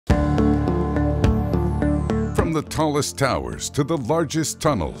From the tallest towers to the largest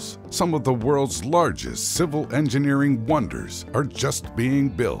tunnels, some of the world's largest civil engineering wonders are just being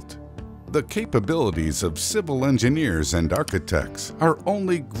built. The capabilities of civil engineers and architects are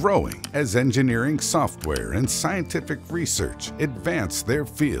only growing as engineering software and scientific research advance their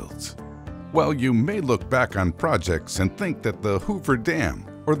fields. While you may look back on projects and think that the Hoover Dam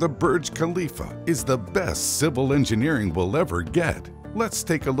or the Burj Khalifa is the best civil engineering we'll ever get, let's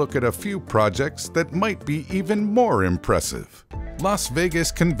take a look at a few projects that might be even more impressive. Las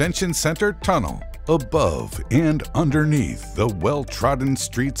Vegas Convention Center Tunnel. Above and underneath the well-trodden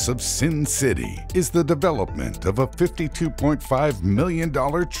streets of Sin City is the development of a $52.5 million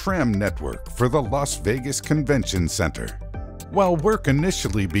tram network for the Las Vegas Convention Center. While work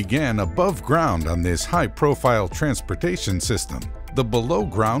initially began above ground on this high-profile transportation system, the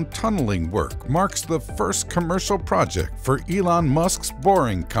below-ground tunneling work marks the first commercial project for Elon Musk's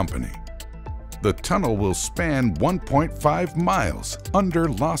Boring Company. The tunnel will span 1.5 miles under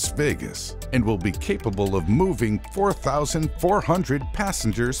Las Vegas and will be capable of moving 4,400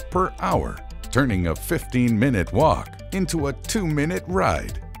 passengers per hour, turning a 15-minute walk into a 2-minute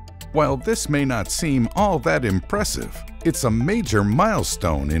ride. While this may not seem all that impressive, it's a major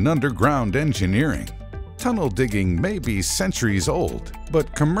milestone in underground engineering. Tunnel digging may be centuries old,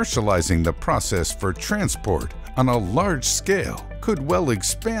 but commercializing the process for transport on a large scale could well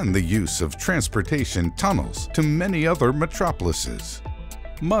expand the use of transportation tunnels to many other metropolises.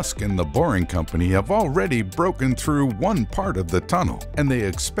 Musk and the Boring Company have already broken through one part of the tunnel, and they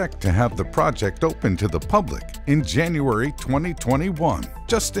expect to have the project open to the public in January 2021,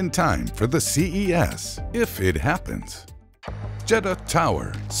 just in time for the CES, if it happens. Jeddah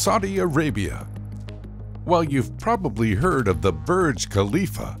Tower, Saudi Arabia. While you've probably heard of the Burj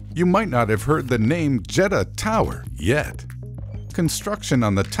Khalifa, you might not have heard the name Jeddah Tower yet. Construction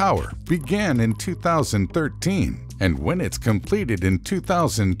on the tower began in 2013, and when it's completed in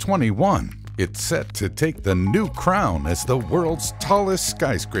 2021, it's set to take the new crown as the world's tallest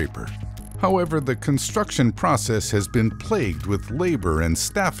skyscraper. However, the construction process has been plagued with labor and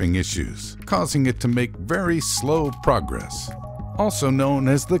staffing issues, causing it to make very slow progress. Also known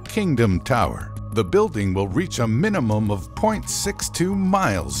as the Kingdom Tower, the building will reach a minimum of 0.62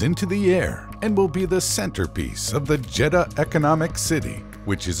 miles into the air and will be the centerpiece of the Jeddah Economic City,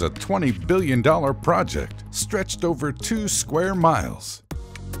 which is a $20 billion project stretched over 2 square miles.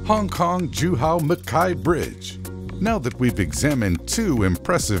 Hong Kong-Zhuhai-Macau Bridge. Now that we've examined 2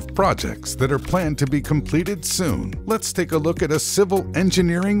 impressive projects that are planned to be completed soon, let's take a look at a civil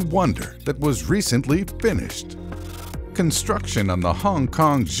engineering wonder that was recently finished. Construction on the Hong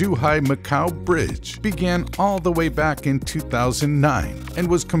Kong-Zhuhai-Macau Bridge began all the way back in 2009 and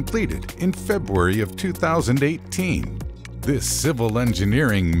was completed in February of 2018. This civil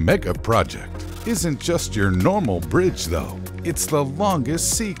engineering mega project isn't just your normal bridge though. It's the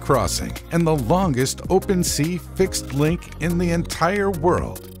longest sea crossing and the longest open sea fixed link in the entire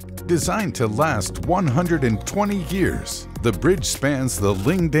world. Designed to last 120 years, the bridge spans the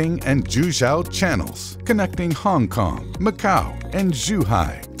Lingding and Zhujiao channels, connecting Hong Kong, Macau, and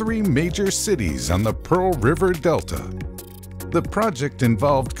Zhuhai, 3 major cities on the Pearl River Delta. The project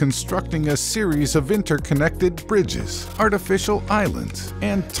involved constructing a series of interconnected bridges, artificial islands,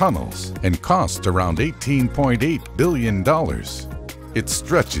 and tunnels, and cost around $18.8 billion. It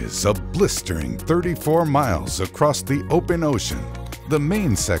stretches a blistering 34 miles across the open ocean. The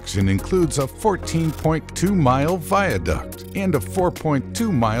main section includes a 14.2-mile viaduct and a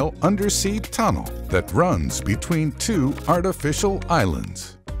 4.2-mile undersea tunnel that runs between 2 artificial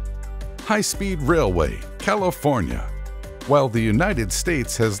islands. High-speed railway, California. While the United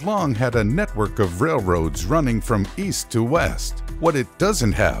States has long had a network of railroads running from east to west, what it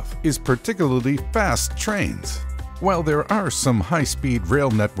doesn't have is particularly fast trains. While there are some high-speed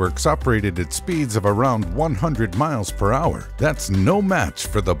rail networks operated at speeds of around 100 miles per hour, that's no match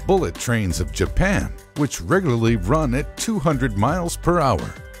for the bullet trains of Japan, which regularly run at 200 miles per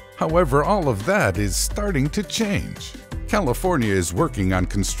hour. However, all of that is starting to change. California is working on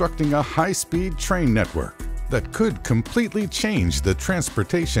constructing a high-speed train network that could completely change the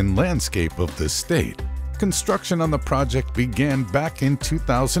transportation landscape of the state. Construction on the project began back in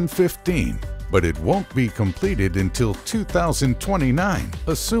 2015. But it won't be completed until 2029,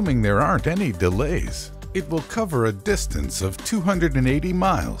 assuming there aren't any delays. It will cover a distance of 280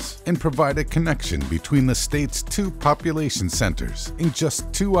 miles and provide a connection between the state's 2 population centers in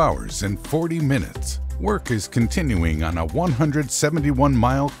just 2 hours and 40 minutes. Work is continuing on a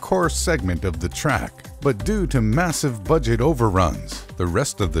 171-mile core segment of the track, but due to massive budget overruns, the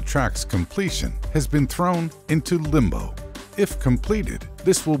rest of the track's completion has been thrown into limbo. If completed,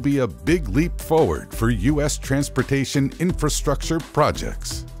 this will be a big leap forward for U.S. transportation infrastructure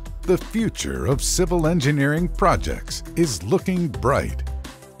projects. The future of civil engineering projects is looking bright.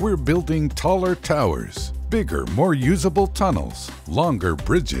 We're building taller towers, bigger, more usable tunnels, longer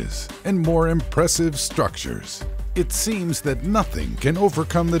bridges, and more impressive structures. It seems that nothing can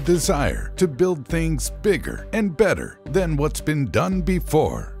overcome the desire to build things bigger and better than what's been done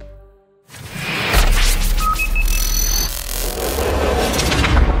before.